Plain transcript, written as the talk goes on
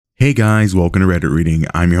Hey guys, welcome to Reddit Reading.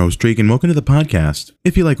 I'm your host Drake and welcome to the podcast.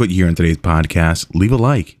 If you like what you hear in today's podcast, leave a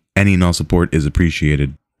like. Any and all support is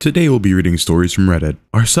appreciated. Today we'll be reading stories from Reddit.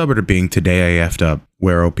 Our subreddit being Today I Effed Up,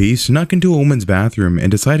 where OP snuck into a woman's bathroom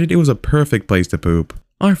and decided it was a perfect place to poop.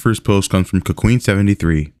 Our first post comes from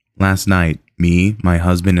Queen73. Last night, me, my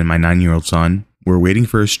husband, and my 9-year-old son were waiting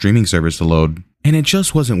for a streaming service to load, and it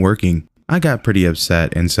just wasn't working. I got pretty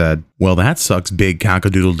upset and said, "Well, that sucks, big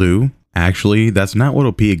cockadoodle-doo." Actually, that's not what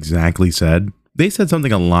OP exactly said. They said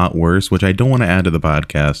something a lot worse, which I don't want to add to the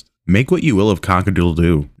podcast. Make what you will of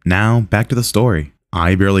cockadoodle-doo. Now, back to the story.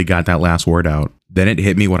 I barely got that last word out. Then it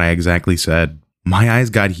hit me what I exactly said. My eyes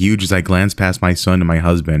got huge as I glanced past my son and my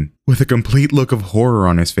husband, with a complete look of horror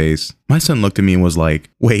on his face. My son looked at me and was like,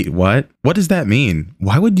 "Wait, what? What does that mean?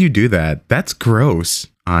 Why would you do that? That's gross."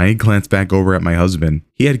 I glanced back over at my husband.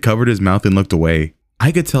 He had covered his mouth and looked away.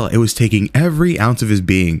 I could tell it was taking every ounce of his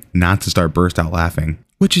being not to start burst out laughing,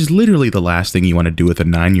 which is literally the last thing you want to do with a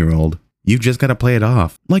 9-year-old. You've just got to play it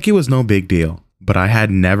off, like it was no big deal. But I had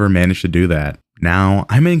never managed to do that. Now,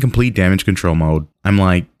 I'm in complete damage control mode. I'm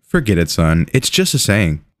like, forget it, son. It's just a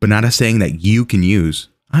saying, but not a saying that you can use.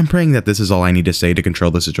 I'm praying that this is all I need to say to control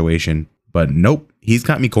the situation. But nope, he's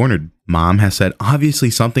got me cornered. Mom has said obviously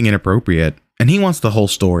something inappropriate, and he wants the whole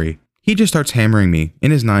story. He just starts hammering me in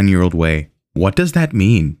his 9-year-old way. What does that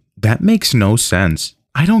mean? That makes no sense.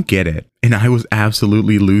 I don't get it. And I was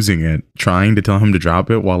absolutely losing it, trying to tell him to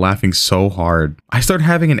drop it while laughing so hard. I started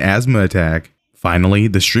having an asthma attack. Finally,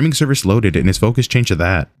 the streaming service loaded and his focus changed to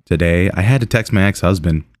that. Today, I had to text my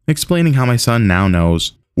ex-husband, explaining how my son now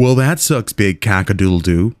knows. "Well, that sucks, big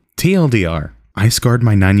cockadoodle-doo." TLDR, I scarred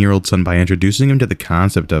my 9-year-old son by introducing him to the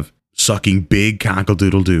concept of sucking big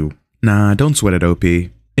cockadoodle-doo. Nah, don't sweat it,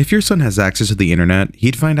 OP. If your son has access to the internet,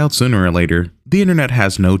 he'd find out sooner or later. The internet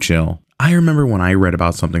has no chill. I remember when I read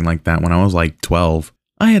about something like that when I was like 12.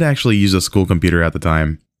 I had actually used a school computer at the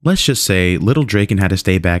time. Let's just say little Draken had to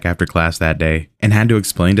stay back after class that day and had to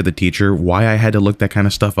explain to the teacher why I had to look that kind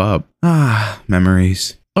of stuff up. Ah,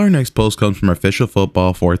 memories. Our next post comes from Official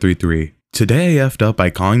Football 433. Today I effed up by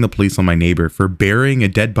calling the police on my neighbor for burying a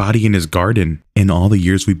dead body in his garden. In all the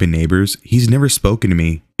years we've been neighbors, he's never spoken to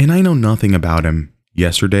me, and I know nothing about him.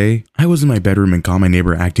 Yesterday, I was in my bedroom and caught my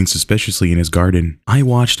neighbor acting suspiciously in his garden. I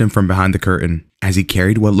watched him from behind the curtain as he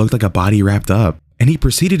carried what looked like a body wrapped up, and he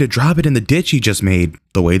proceeded to drop it in the ditch he just made.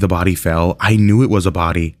 The way the body fell, I knew it was a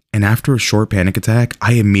body, and after a short panic attack,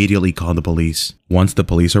 I immediately called the police. Once the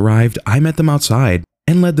police arrived, I met them outside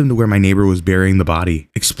and led them to where my neighbor was burying the body,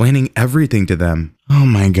 explaining everything to them. Oh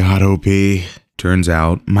my god, OP. Turns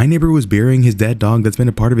out, my neighbor was burying his dead dog that's been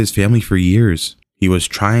a part of his family for years. He was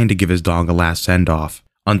trying to give his dog a last send-off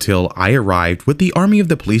until I arrived with the army of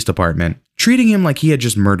the police department, treating him like he had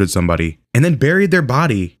just murdered somebody and then buried their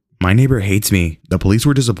body. My neighbor hates me. The police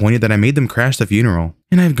were disappointed that I made them crash the funeral,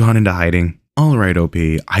 and I've gone into hiding. Alright, OP,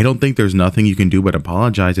 I don't think there's nothing you can do but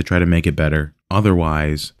apologize to try to make it better.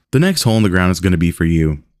 Otherwise, the next hole in the ground is going to be for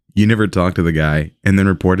you. You never talked to the guy and then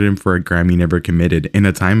reported him for a crime he never committed in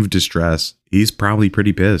a time of distress. He's probably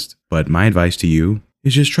pretty pissed, but my advice to you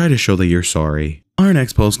is just try to show that you're sorry. Our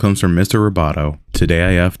next post comes from Mr. Roboto. Today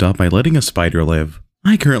I effed up by letting a spider live.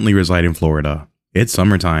 I currently reside in Florida. It's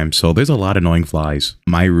summertime, so there's a lot of annoying flies.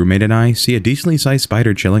 My roommate and I see a decently sized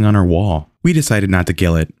spider chilling on our wall. We decided not to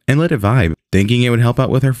kill it and let it vibe, thinking it would help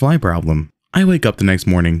out with our fly problem. I wake up the next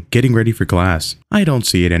morning, getting ready for class. I don't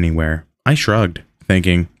see it anywhere. I shrugged,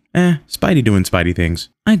 thinking, Spidey doing Spidey things.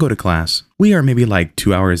 I go to class. We are maybe like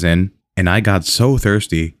 2 hours in, and I got so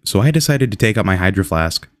thirsty, so I decided to take out my hydro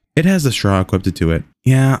flask. It has the straw equipped to it.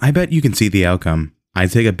 Yeah, I bet you can see the outcome. I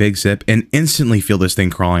take a big sip and instantly feel this thing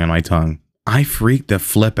crawling on my tongue. I freaked the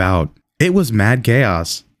flip out. It was mad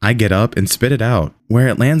chaos. I get up and spit it out, where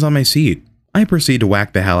it lands on my seat. I proceed to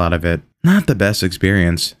whack the hell out of it. Not the best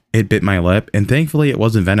experience. It bit my lip, and thankfully it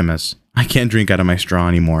wasn't venomous. I can't drink out of my straw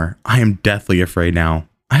anymore. I am deathly afraid now.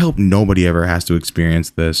 I hope nobody ever has to experience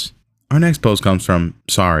this. Our next post comes from,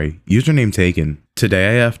 sorry, username taken.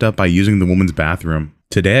 Today I effed up by using the woman's bathroom.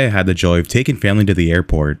 Today I had the joy of taking family to the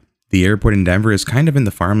airport. The airport in Denver is kind of in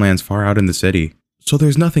the farmlands far out in the city, so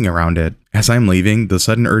there's nothing around it. As I'm leaving, the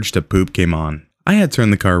sudden urge to poop came on. I had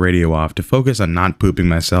turned the car radio off to focus on not pooping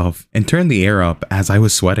myself and turned the air up as I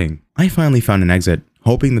was sweating. I finally found an exit,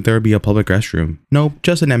 hoping that there would be a public restroom. Nope,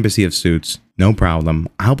 just an embassy of suits. No problem.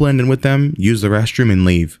 I'll blend in with them, use the restroom, and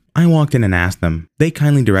leave. I walked in and asked them. They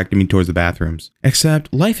kindly directed me towards the bathrooms.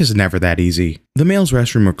 Except, life is never that easy. The male's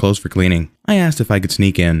restroom were closed for cleaning. I asked if I could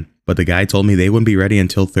sneak in, but the guy told me they wouldn't be ready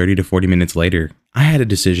until 30 to 40 minutes later. I had a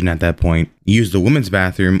decision at that point. Use the women's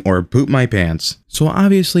bathroom or poop my pants. So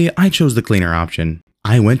obviously, I chose the cleaner option.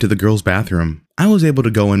 I went to the girls' bathroom. I was able to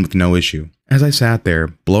go in with no issue. As I sat there,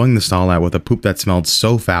 blowing the stall out with a poop that smelled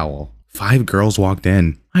so foul, 5 girls walked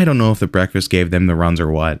in. I don't know if the breakfast gave them the runs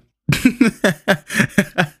or what.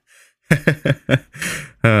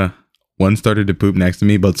 One started to poop next to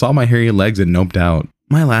me, but saw my hairy legs and noped out.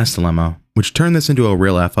 My last dilemma, which turned this into a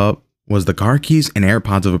real F-up, was the car keys and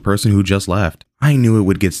AirPods of a person who just left. I knew it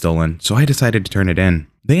would get stolen, so I decided to turn it in.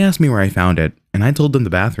 They asked me where I found it, and I told them the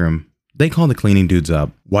bathroom. They called the cleaning dudes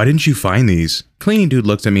up. "Why didn't you find these?" Cleaning dude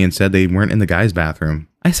looked at me and said they weren't in the guys' bathroom.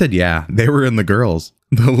 I said yeah, they were in the girls'.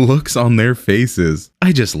 The looks on their faces.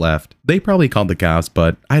 I just left. They probably called the cops,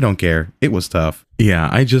 but I don't care. It was tough. Yeah,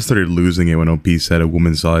 I just started losing it when OP said a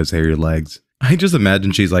woman saw his hairy legs. I just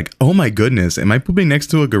imagine she's like, oh my goodness, am I pooping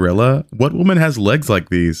next to a gorilla? What woman has legs like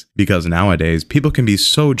these? Because nowadays, people can be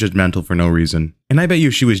so judgmental for no reason. And I bet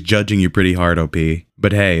you she was judging you pretty hard, OP.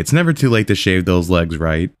 But hey, it's never too late to shave those legs,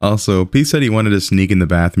 right? Also, P said he wanted to sneak in the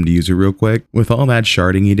bathroom to use it real quick. With all that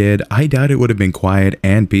sharding he did, I doubt it would have been quiet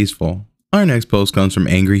and peaceful. Our next post comes from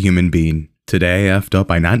Angry Human Being. Today I effed up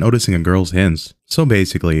by not noticing a girl's hints. So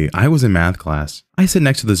basically, I was in math class. I sit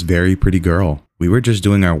next to this very pretty girl. We were just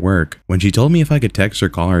doing our work when she told me if I could text or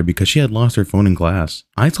call her because she had lost her phone in class.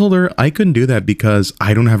 I told her I couldn't do that because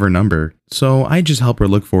I don't have her number. So I just helped her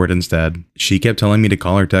look for it instead. She kept telling me to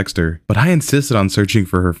call or text her, but I insisted on searching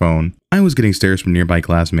for her phone. I was getting stares from nearby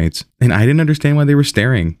classmates, and I didn't understand why they were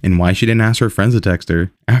staring and why she didn't ask her friends to text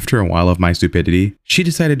her. After a while of my stupidity, she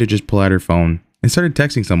decided to just pull out her phone and started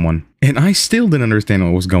texting someone. And I still didn't understand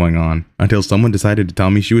what was going on until someone decided to tell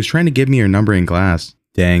me she was trying to give me her number in class.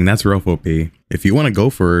 Dang, that's rough, OP. If you want to go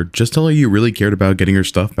for her, just tell her you really cared about getting her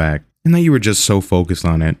stuff back and that you were just so focused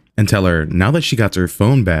on it. And tell her, now that she got her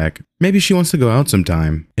phone back, maybe she wants to go out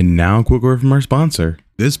sometime. And now a quick word from our sponsor.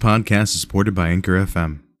 This podcast is supported by Anchor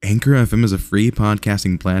FM. Anchor FM is a free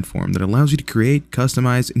podcasting platform that allows you to create,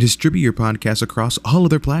 customize, and distribute your podcast across all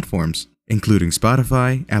other platforms, including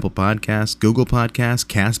Spotify, Apple Podcasts, Google Podcasts,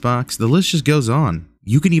 CastBox, the list just goes on.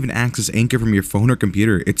 You can even access Anchor from your phone or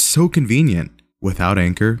computer. It's so convenient. Without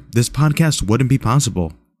Anchor, this podcast wouldn't be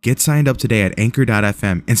possible. Get signed up today at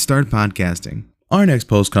anchor.fm and start podcasting. Our next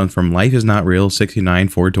post comes from Life Is Not Real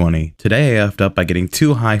 69420. Today I effed up by getting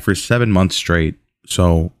too high for 7 months straight.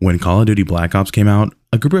 So, when Call of Duty Black Ops came out,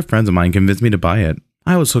 a group of friends of mine convinced me to buy it.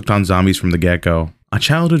 I was hooked on zombies from the get-go. A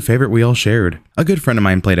childhood favorite we all shared. A good friend of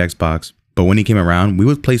mine played Xbox, but when he came around, we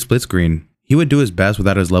would play split screen. He would do his best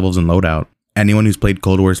without his levels and loadout. Anyone who's played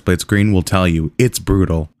Cold War split screen will tell you, it's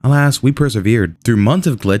brutal. Alas, we persevered. Through months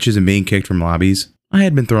of glitches and being kicked from lobbies, I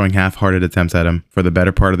had been throwing half-hearted attempts at him for the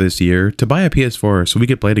better part of this year to buy a PS4 so we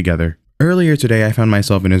could play together. Earlier today, I found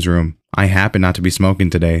myself in his room. I happened not to be smoking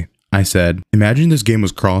today. I said, imagine this game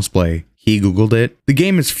was crossplay. He Googled it. The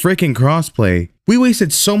game is freaking crossplay. We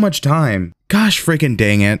wasted so much time. Gosh freaking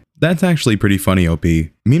dang it. That's actually pretty funny, OP.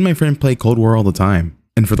 Me and my friend play Cold War all the time.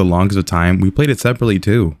 And for the longest of time, we played it separately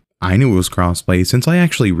too. I knew it was crossplay since I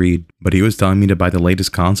actually read, but he was telling me to buy the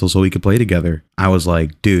latest console so we could play together. I was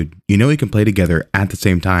like, dude, you know we can play together at the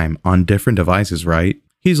same time on different devices, right?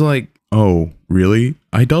 He's like, oh, really?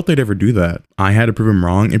 I doubt they'd ever do that. I had to prove him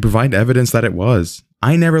wrong and provide evidence that it was.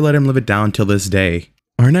 I never let him live it down till this day.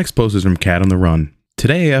 Our next post is from Cat on the Run.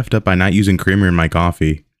 Today I effed up by not using creamer in my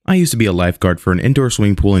coffee. I used to be a lifeguard for an indoor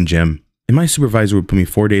swimming pool and gym, and my supervisor would put me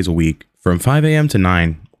 4 days a week, from 5 a.m. to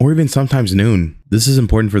 9, or even sometimes noon. This is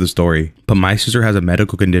important for the story, but my sister has a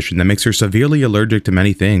medical condition that makes her severely allergic to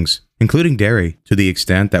many things, including dairy, to the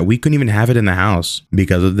extent that we couldn't even have it in the house.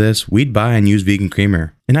 Because of this, we'd buy and use vegan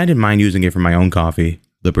creamer, and I didn't mind using it for my own coffee.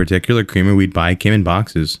 The particular creamer we'd buy came in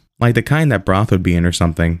boxes, like the kind that broth would be in or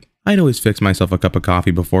something. I'd always fix myself a cup of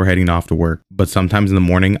coffee before heading off to work, but sometimes in the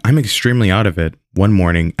morning, I'm extremely out of it. One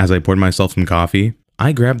morning, as I poured myself some coffee,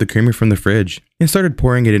 I grabbed the creamer from the fridge and started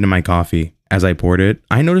pouring it into my coffee. As I poured it,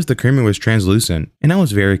 I noticed the creamer was translucent, and I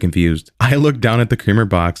was very confused. I looked down at the creamer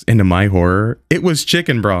box, and to my horror, it was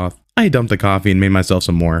chicken broth. I dumped the coffee and made myself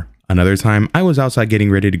some more. Another time, I was outside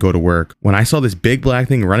getting ready to go to work when I saw this big black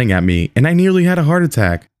thing running at me, and I nearly had a heart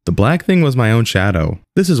attack. The black thing was my own shadow.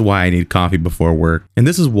 This is why I need coffee before work, and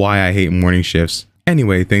this is why I hate morning shifts.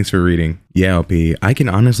 Anyway, thanks for reading. Yeah, LP, I can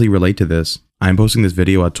honestly relate to this. I'm posting this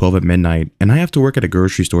video at 12 at midnight, and I have to work at a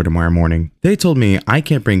grocery store tomorrow morning. They told me I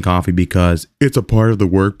can't bring coffee because it's a part of the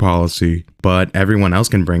work policy, but everyone else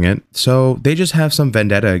can bring it, so they just have some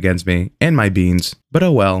vendetta against me and my beans. But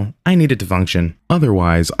oh well, I need it to function.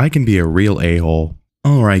 Otherwise, I can be a real a-hole.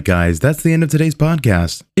 Alright guys, that's the end of today's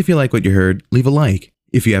podcast. If you like what you heard, leave a like.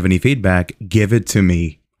 If you have any feedback, give it to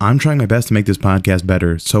me. I'm trying my best to make this podcast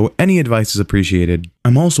better, so any advice is appreciated.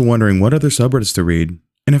 I'm also wondering what other subreddits to read.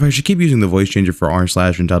 and if I should keep using the voice changer for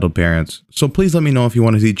r/entitled parents, so please let me know if you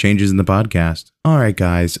want to see changes in the podcast. Alright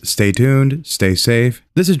guys, stay tuned, stay safe.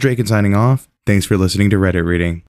 This is Drake signing off. Thanks for listening to Reddit Reading.